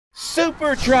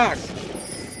super truck.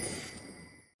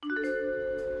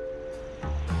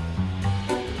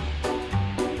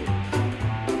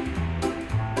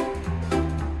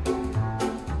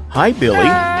 Hi, Billy.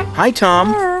 Hi,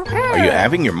 Tom. Are you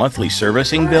having your monthly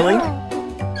servicing, Billy?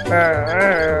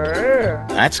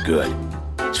 That's good.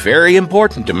 It's very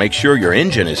important to make sure your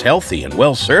engine is healthy and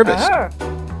well serviced.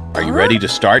 Are you ready to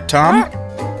start, Tom?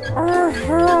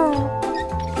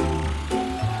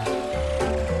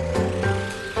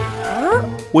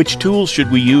 Which tools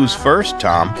should we use first,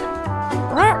 Tom?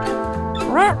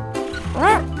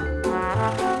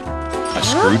 A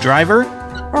screwdriver?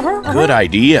 Good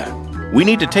idea. We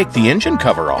need to take the engine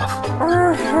cover off.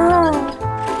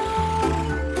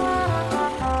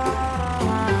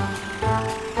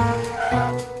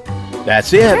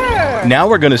 That's it. Now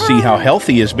we're going to see how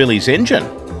healthy is Billy's engine.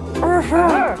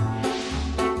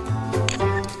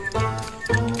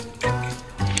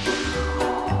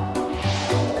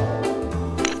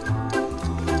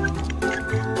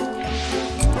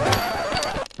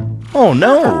 Oh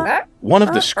no! One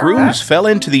of the screws fell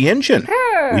into the engine.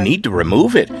 We need to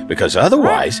remove it because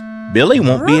otherwise Billy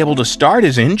won't be able to start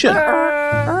his engine.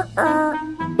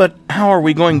 But how are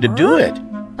we going to do it?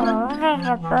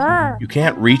 You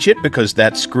can't reach it because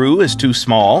that screw is too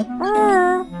small.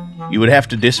 You would have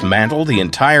to dismantle the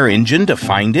entire engine to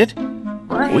find it.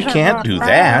 We can't do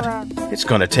that. It's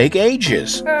going to take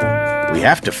ages. We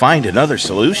have to find another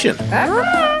solution.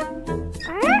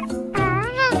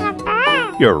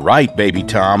 You're right, baby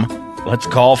Tom. Let's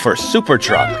call for Super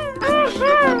Truck.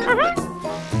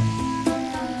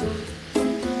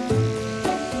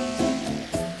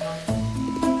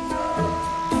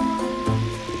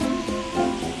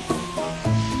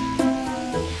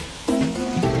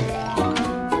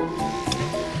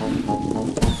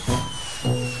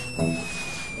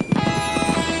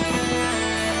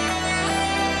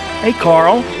 Hey,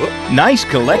 Carl. Nice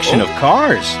collection of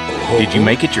cars. Did you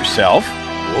make it yourself?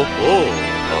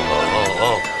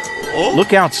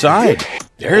 Look outside.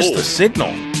 There's the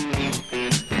signal.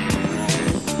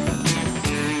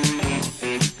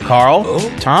 Carl,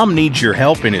 Tom needs your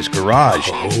help in his garage.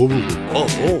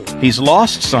 He's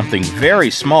lost something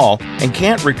very small and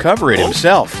can't recover it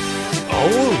himself.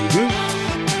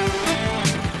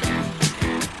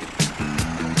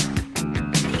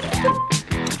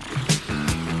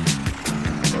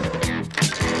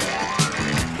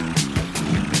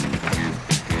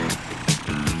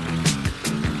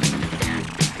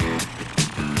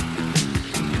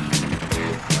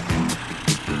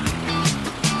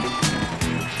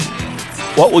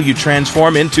 What will you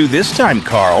transform into this time,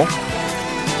 Carl?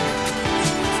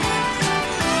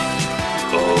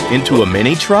 Into a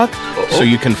mini truck so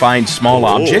you can find small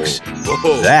objects?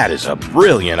 That is a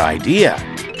brilliant idea.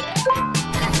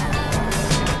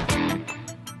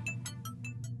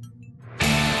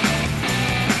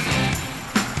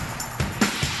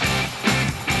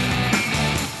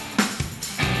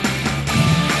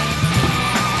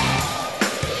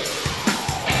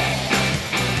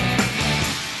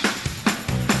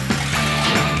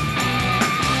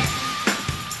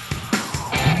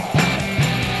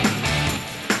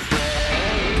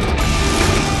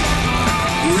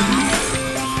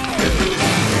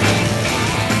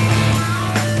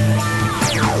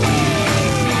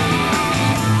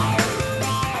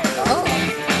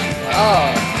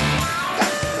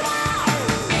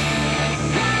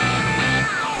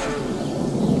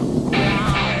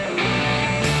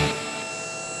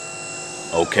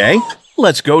 Okay,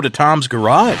 let's go to Tom's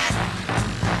garage.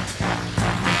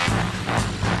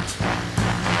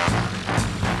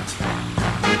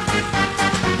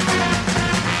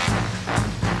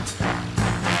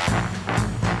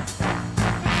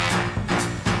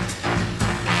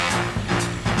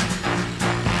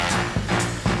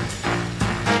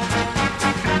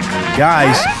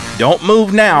 Guys, don't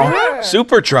move now.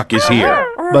 Super Truck is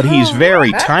here, but he's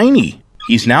very tiny.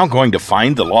 He's now going to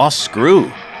find the lost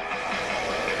screw.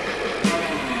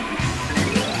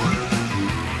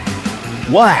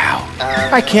 Wow,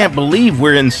 I can't believe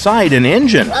we're inside an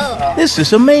engine. This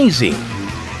is amazing.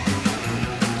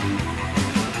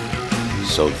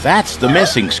 So that's the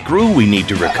missing screw we need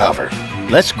to recover.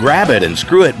 Let's grab it and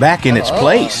screw it back in its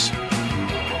place.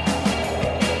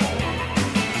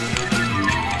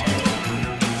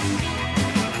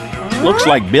 Looks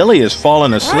like Billy has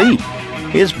fallen asleep.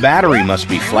 His battery must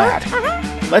be flat.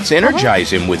 Let's energize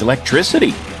him with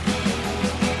electricity.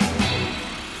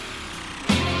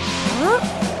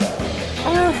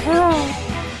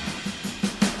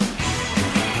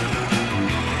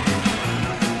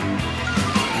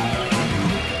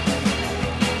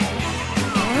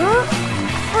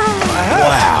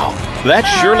 Wow, that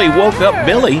surely woke up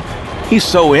Billy. He's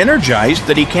so energized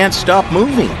that he can't stop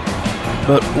moving.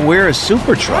 But where is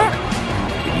Super Truck?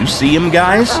 Can you see him,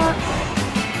 guys?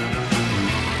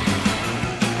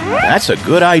 That's a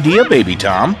good idea, Baby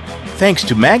Tom. Thanks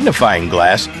to magnifying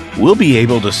glass, we'll be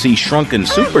able to see shrunken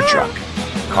Super Truck.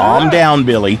 Calm down,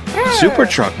 Billy. Super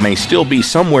Truck may still be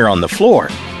somewhere on the floor.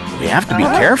 We have to be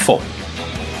careful.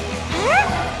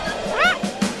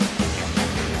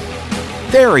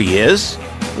 There he is.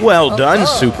 Well done,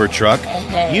 Super Truck.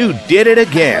 You did it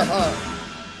again.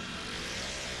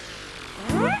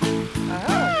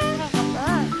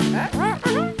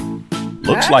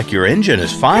 Looks like your engine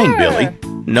is fine, Billy.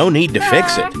 No need to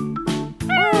fix it.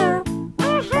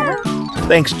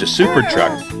 Thanks to Super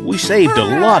Truck, we saved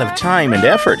a lot of time and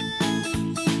effort.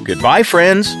 Goodbye,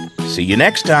 friends. See you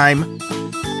next time.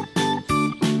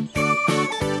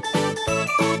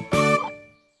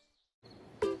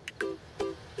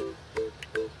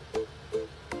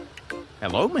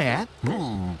 Hello, Matt.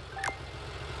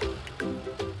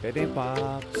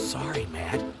 Sorry,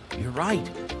 Matt. You're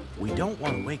right. We don't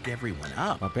want to wake everyone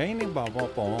up. What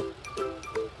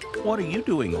are you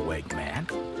doing awake,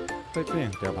 Matt?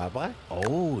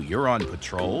 Oh, you're on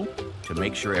patrol to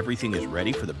make sure everything is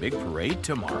ready for the big parade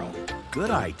tomorrow.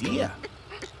 Good idea.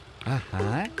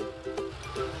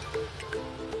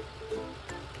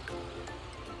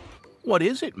 What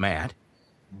is it, Matt?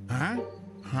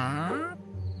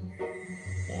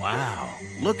 Wow,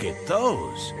 look at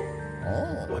those.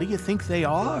 What do you think they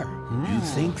are? You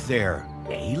think they're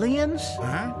aliens?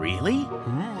 Really?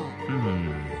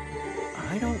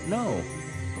 I don't know,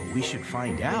 but we should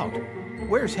find out.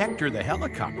 Where's Hector the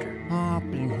helicopter?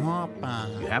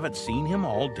 You haven't seen him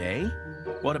all day?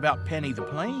 What about Penny the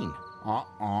plane?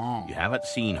 You haven't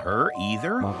seen her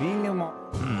either?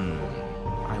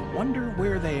 I wonder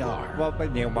where they are.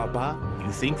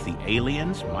 You think the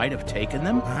aliens might have taken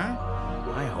them?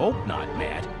 I hope not,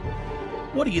 Matt.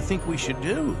 What do you think we should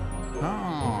do?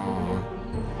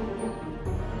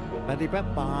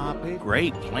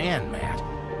 Great plan, Matt.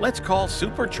 Let's call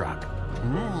Super Truck.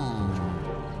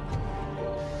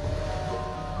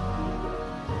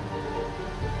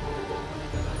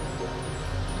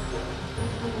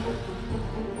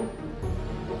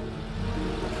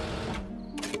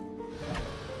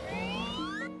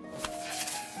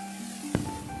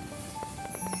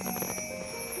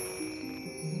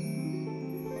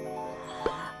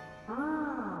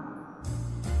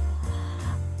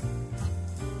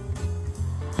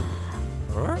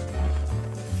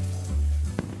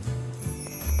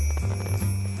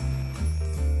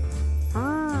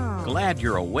 Glad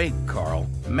you're awake, Carl.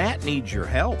 Matt needs your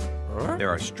help. There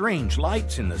are strange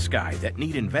lights in the sky that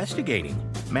need investigating.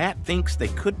 Matt thinks they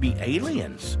could be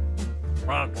aliens.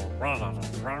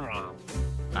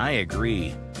 I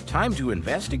agree. Time to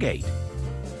investigate.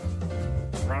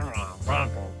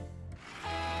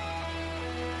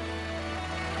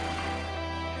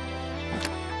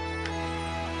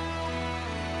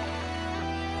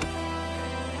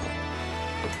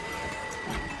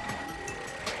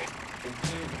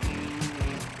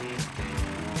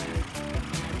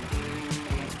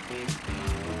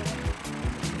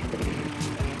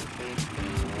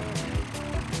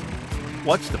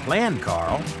 What's the plan,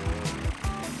 Carl?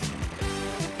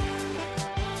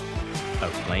 A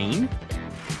plane?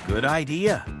 Good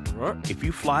idea. If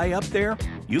you fly up there,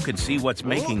 you can see what's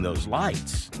making those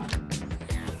lights.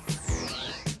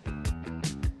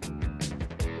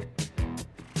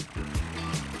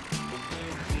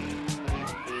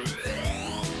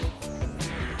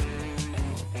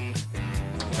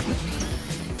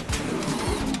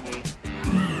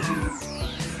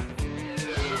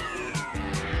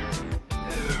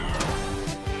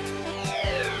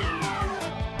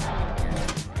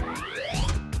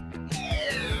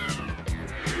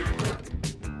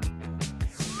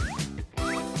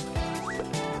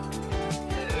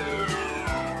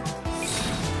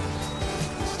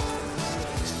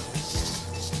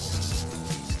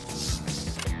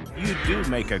 You do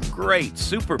make a great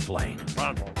super plane.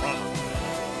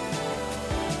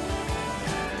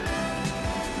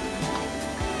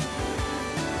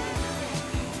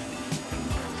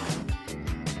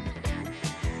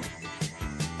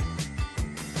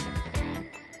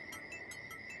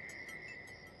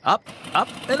 Up, up,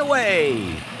 and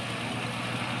away!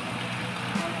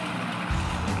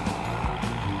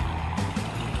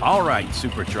 All right,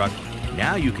 Super Truck.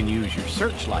 Now you can use your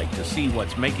searchlight to see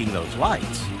what's making those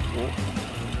lights.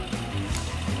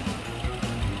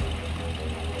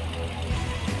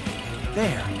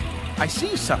 There, I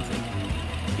see something.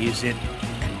 Is it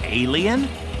an alien?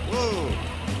 Whoa!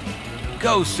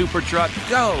 Go, Super Truck,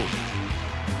 go!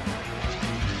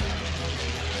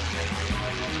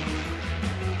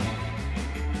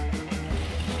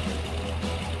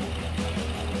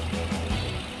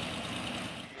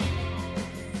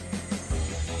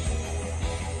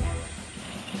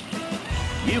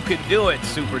 You can do it,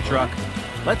 Super Truck.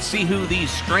 Let's see who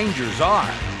these strangers are.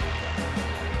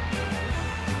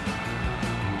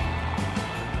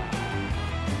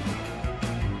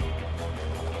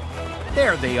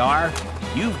 There they are.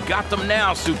 You've got them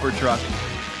now, Super Truck.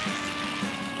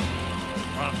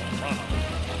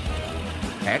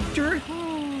 Hector?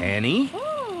 Penny?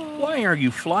 Why are you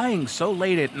flying so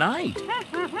late at night?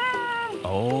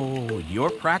 Oh, you're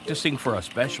practicing for a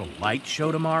special light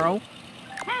show tomorrow?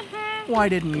 Why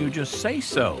didn't you just say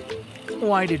so?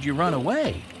 Why did you run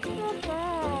away?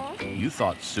 You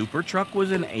thought Super Truck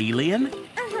was an alien?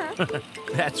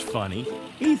 That's funny.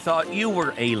 He thought you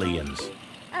were aliens.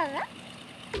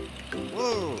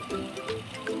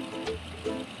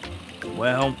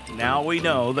 Well, now we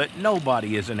know that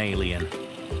nobody is an alien.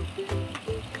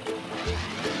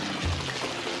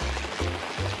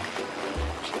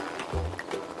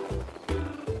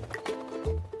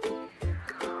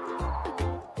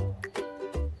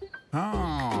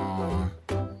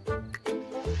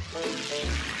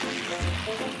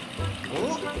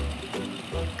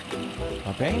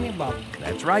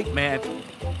 That's right, Matt.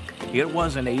 It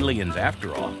wasn't aliens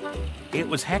after all. It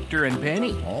was Hector and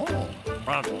Penny.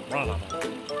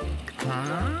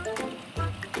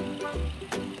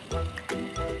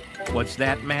 What's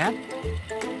that, Matt?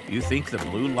 You think the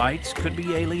blue lights could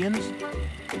be aliens?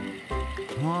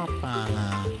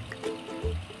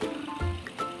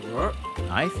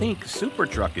 I think Super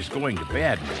Truck is going to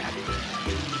bed, Matt.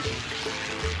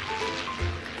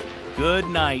 Good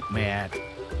night, Matt.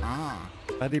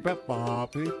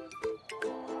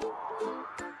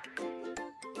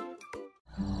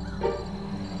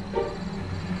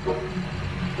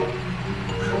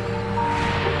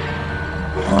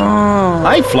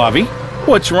 Hi, Fluffy.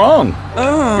 What's wrong?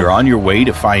 You're on your way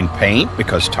to find paint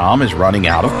because Tom is running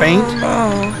out of paint?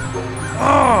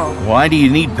 Why do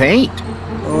you need paint?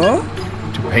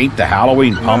 To paint the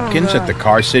Halloween pumpkins at the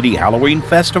Car City Halloween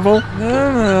Festival?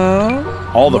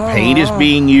 All the paint is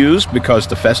being used because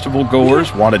the festival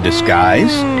goers want a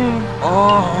disguise?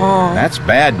 That's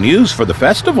bad news for the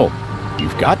festival.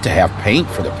 You've got to have paint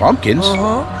for the pumpkins.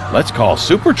 Let's call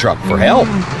Super Truck for help.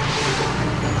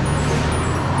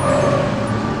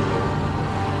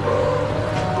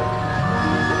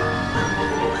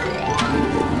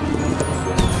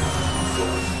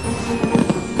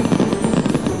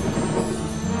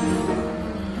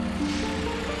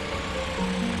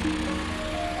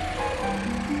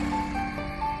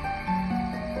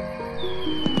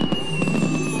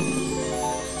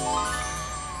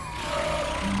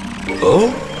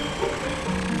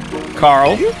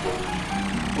 Carl,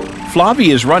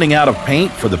 Flavie is running out of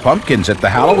paint for the pumpkins at the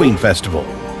Halloween Festival,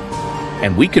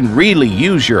 and we can really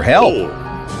use your help.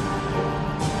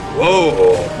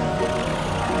 Whoa!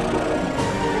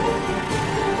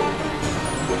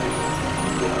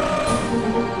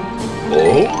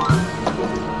 Oh?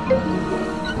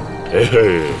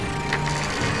 Hey!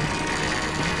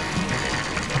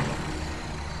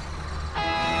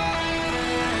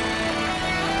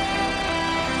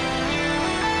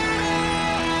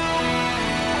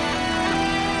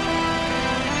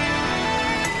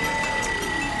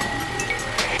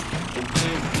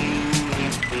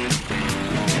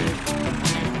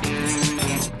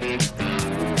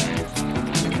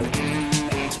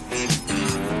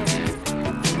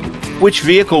 Which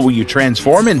vehicle will you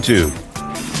transform into?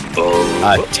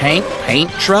 A tank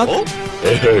paint truck?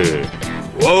 Hey!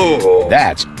 Whoa!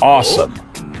 That's awesome.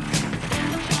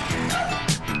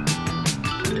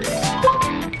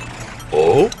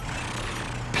 Oh?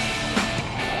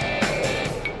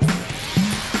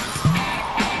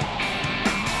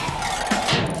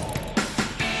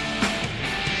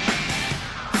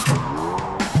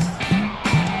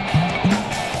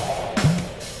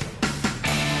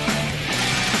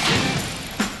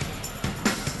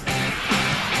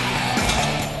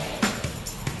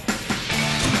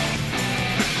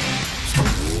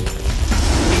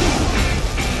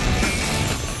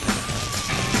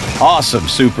 Awesome,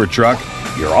 Super Truck.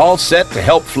 You're all set to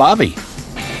help Flavie.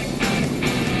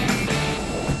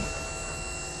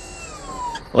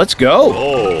 Let's go.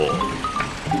 Oh!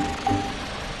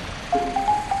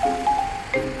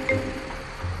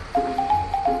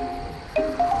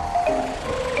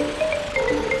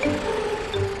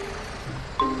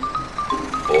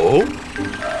 Oh?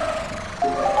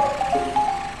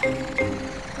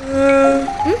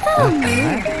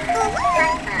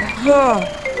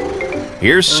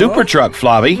 Here's Super Truck,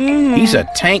 Flavie. He's a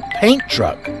tank paint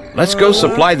truck. Let's go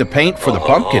supply the paint for the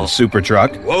pumpkins, Super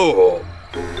Truck. Whoa!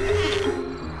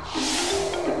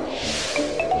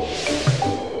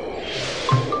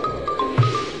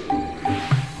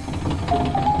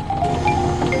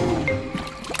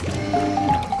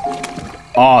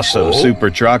 Awesome, Super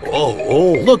Truck.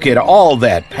 Look at all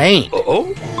that paint.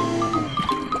 Do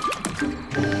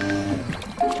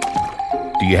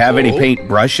you have any paint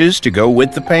brushes to go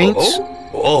with the paints?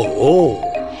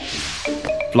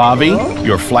 Flavi,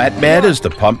 your flatbed is the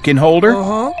pumpkin holder?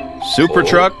 Super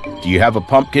Truck, do you have a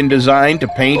pumpkin design to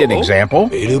paint an example?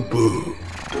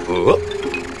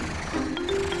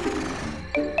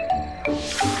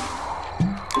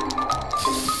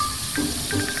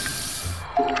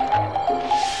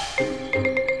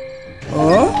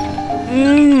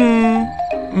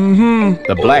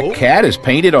 The black cat is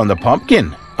painted on the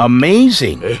pumpkin.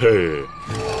 Amazing.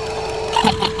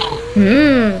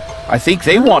 I think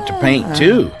they want to paint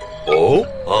too. Whoa.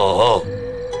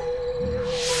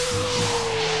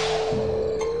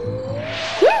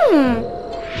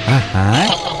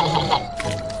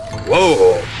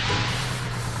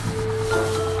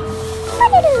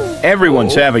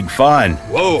 Everyone's having fun.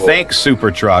 Thanks,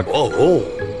 Super Truck.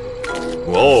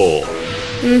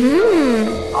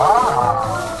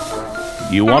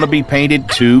 You want to be painted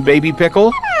too, Baby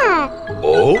Pickle?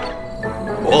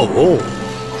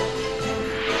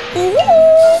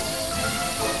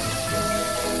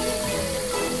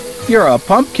 You're a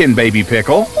pumpkin, Baby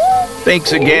Pickle.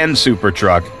 Thanks again, Super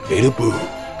Truck.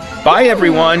 Bye,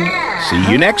 everyone. See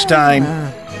you next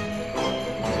time.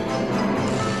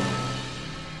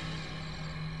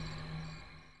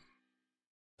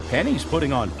 Penny's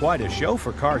putting on quite a show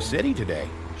for Car City today.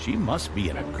 She must be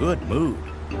in a good mood.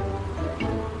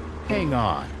 Hang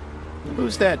on.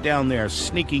 Who's that down there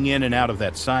sneaking in and out of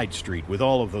that side street with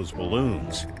all of those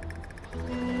balloons?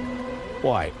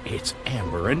 Why, it's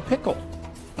Amber and Pickle.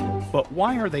 But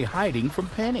why are they hiding from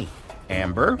Penny?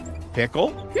 Amber?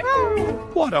 Pickle?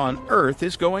 What on earth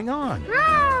is going on?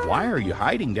 Why are you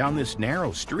hiding down this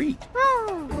narrow street?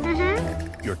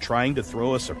 You're trying to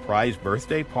throw a surprise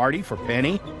birthday party for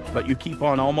Penny, but you keep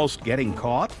on almost getting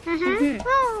caught?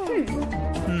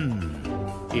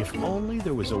 If only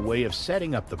there was a way of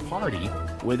setting up the party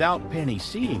without Penny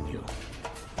seeing you.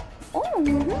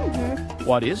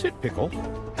 What is it, Pickle?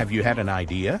 Have you had an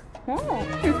idea?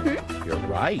 You're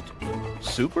right.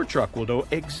 Super Truck will know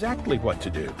exactly what to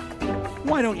do.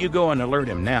 Why don't you go and alert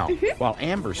him now, while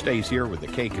Amber stays here with the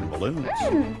cake and balloons?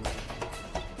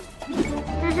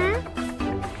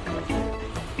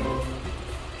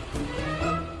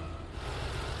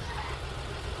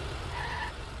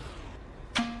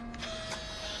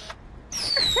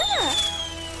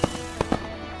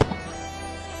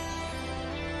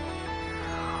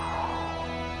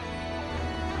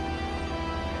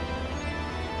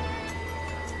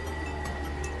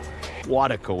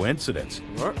 What a coincidence.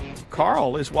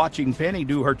 Carl is watching Penny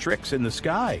do her tricks in the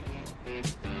sky.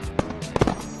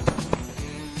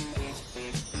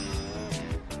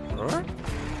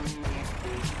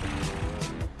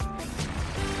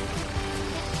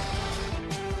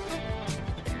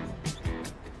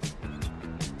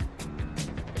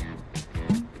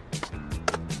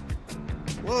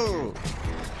 Whoa.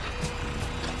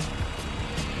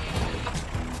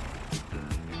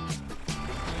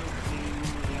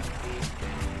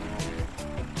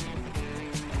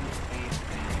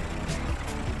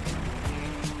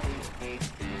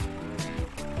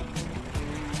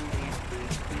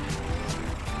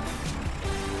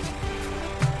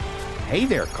 Hey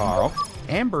there, Carl.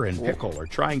 Amber and Pickle are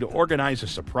trying to organize a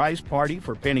surprise party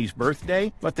for Penny's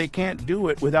birthday, but they can't do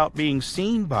it without being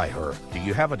seen by her. Do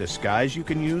you have a disguise you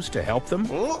can use to help them?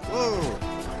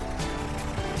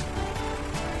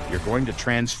 You're going to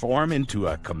transform into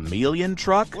a chameleon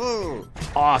truck?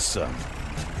 Awesome.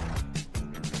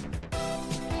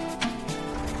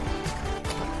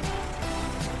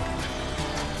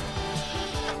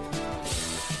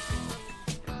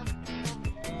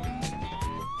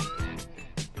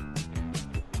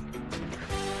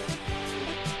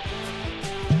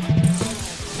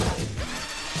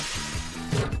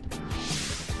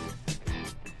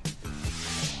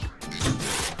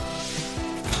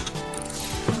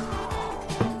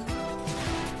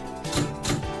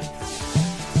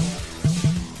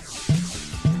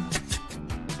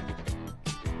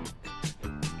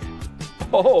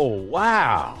 Oh,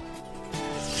 wow!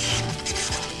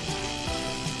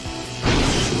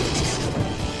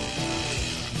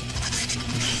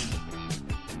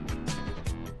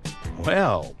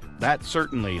 Well, that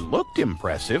certainly looked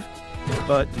impressive,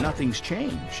 but nothing's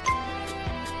changed.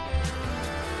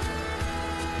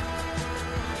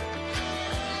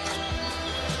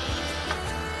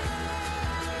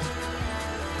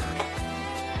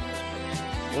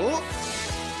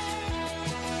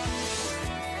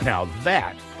 Now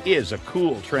that is a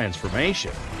cool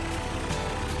transformation.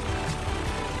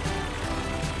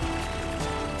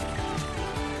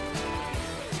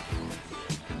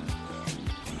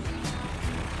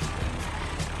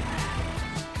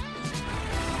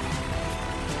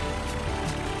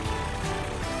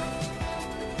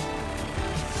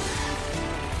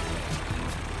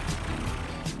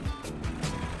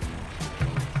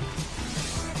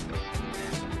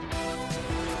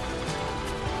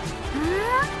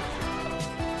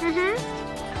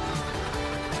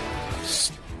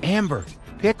 Amber,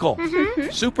 Pickle,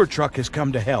 Super Truck has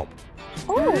come to help.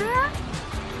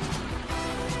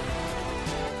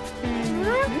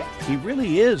 He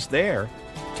really is there.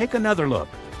 Take another look.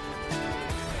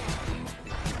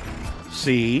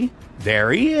 See?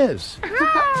 There he is.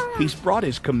 He's brought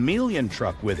his chameleon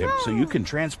truck with him so you can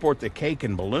transport the cake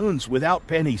and balloons without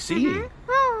Penny seeing.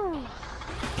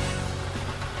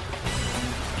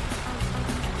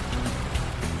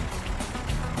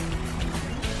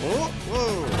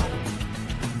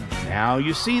 Now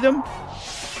you see them?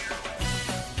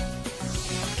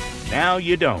 Now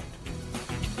you don't.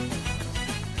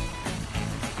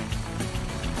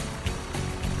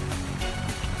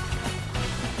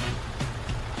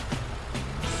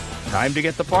 Time to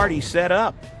get the party set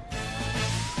up.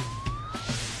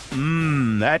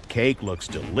 That cake looks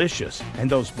delicious,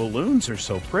 and those balloons are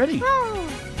so pretty.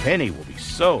 Penny will be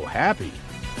so happy.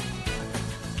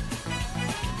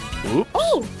 Oops.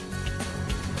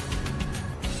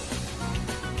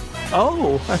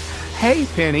 Oh, hey,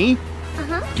 Penny.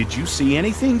 Did you see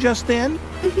anything just then?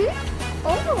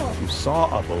 You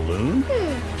saw a balloon?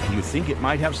 And you think it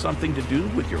might have something to do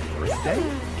with your birthday?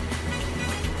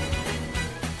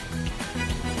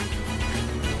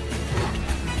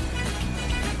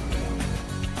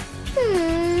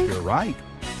 You're right.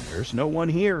 There's no one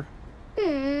here.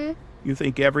 You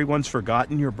think everyone's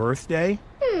forgotten your birthday?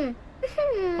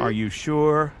 Are you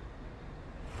sure?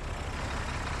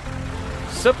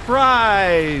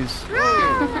 Surprise!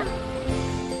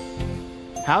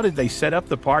 How did they set up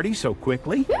the party so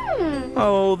quickly?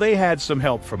 Oh, they had some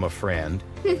help from a friend.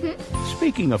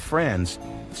 Speaking of friends,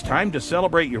 it's time to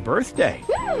celebrate your birthday.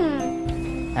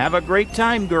 Have a great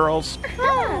time, girls.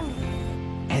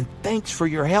 And thanks for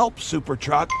your help, Super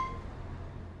Truck.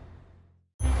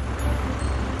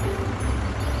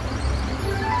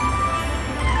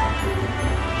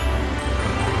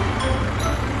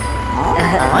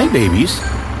 Hi, babies.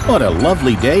 What a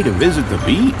lovely day to visit the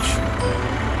beach.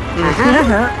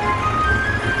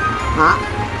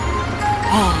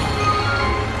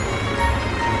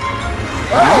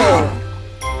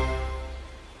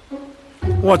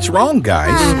 What's wrong,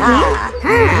 guys?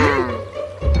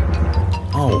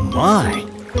 Oh my,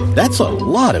 that's a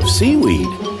lot of seaweed.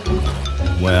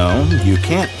 Well, you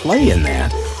can't play in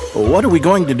that. What are we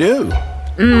going to do?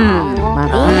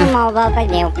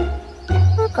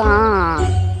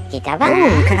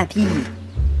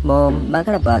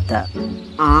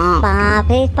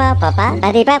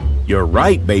 You're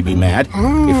right, Baby Matt.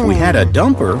 If we had a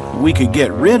dumper, we could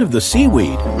get rid of the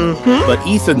seaweed. But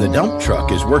Ethan the dump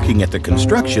truck is working at the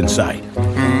construction site.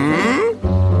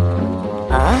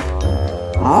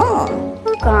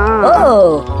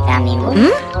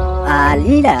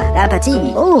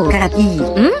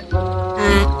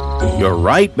 You're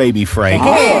right, Baby Frank.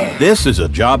 This is a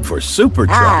job for Super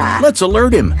Truck. Let's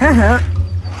alert him.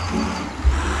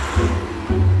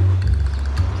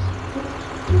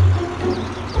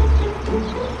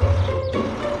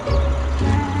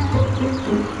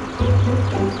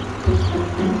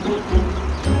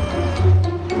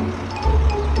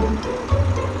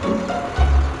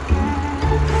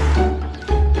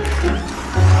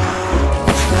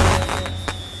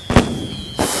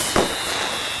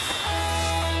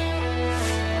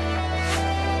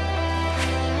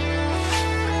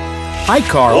 Hi,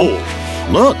 Carl.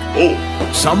 Look,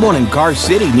 someone in Car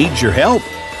City needs your help.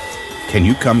 Can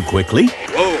you come quickly?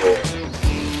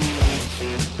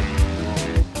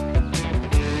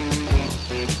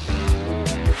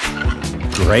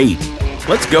 Great.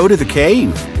 Let's go to the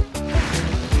cave.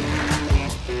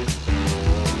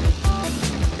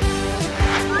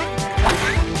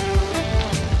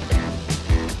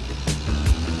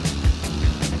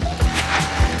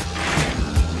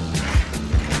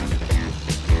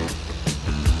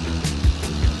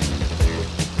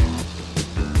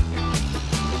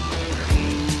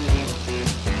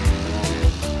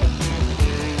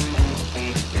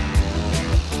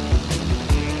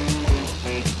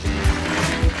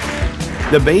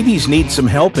 The babies need some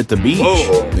help at the beach.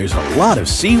 There's a lot of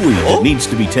seaweed that needs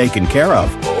to be taken care of.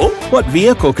 What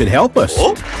vehicle could help us?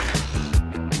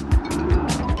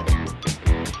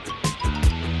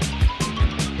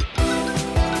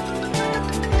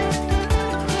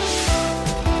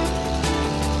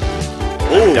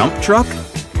 A dump truck?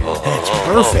 That's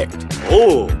perfect.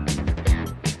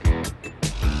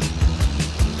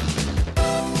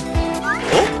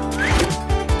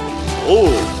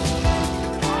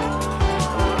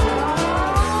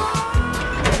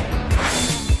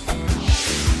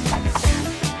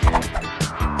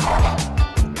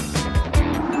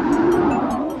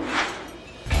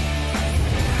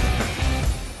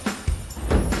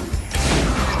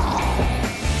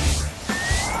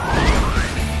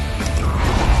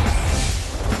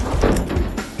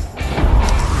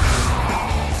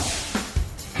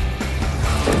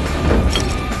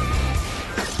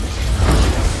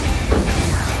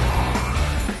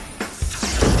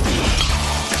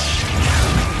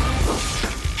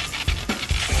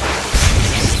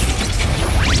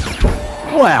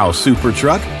 Wow, Super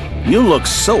Truck, you look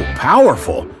so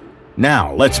powerful.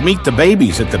 Now, let's meet the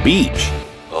babies at the beach.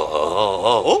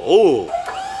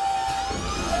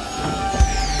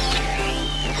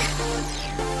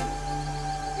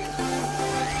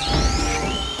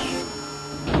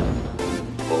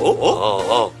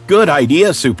 Good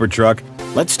idea, Super Truck.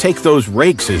 Let's take those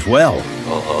rakes as well.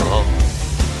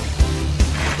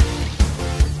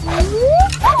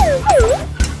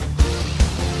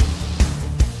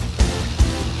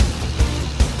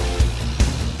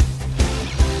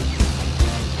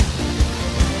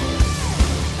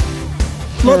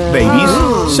 Look,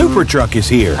 babies, Super Truck is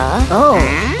here.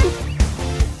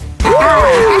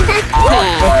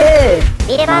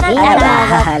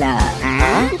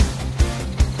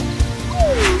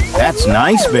 That's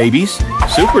nice, babies.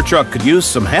 Super Truck could use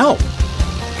some help.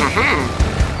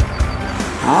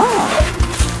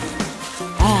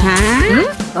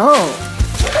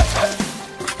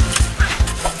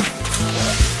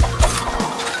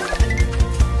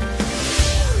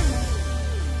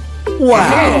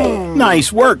 Wow!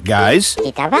 Nice work, guys.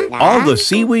 All the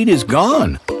seaweed is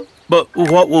gone. But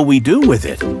what will we do with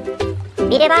it?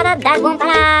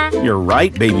 You're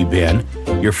right, Baby Ben.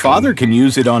 Your father can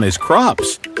use it on his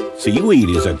crops. Seaweed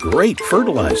is a great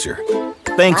fertilizer.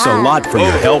 Thanks a lot for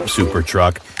your help, Super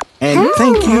Truck. And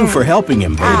thank you for helping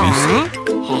him, babies.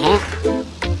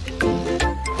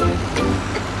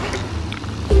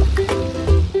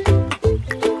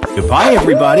 Goodbye,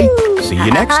 everybody. See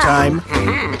you next time.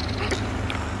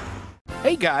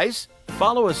 Hey, guys.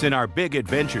 Follow us in our big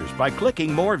adventures by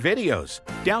clicking more videos.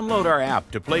 Download our app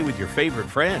to play with your favorite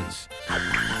friends.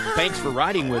 Thanks for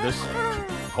riding with us.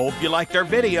 Hope you liked our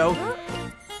video.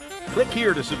 Click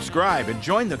here to subscribe and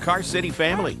join the Car City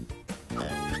family.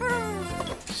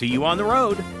 See you on the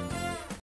road.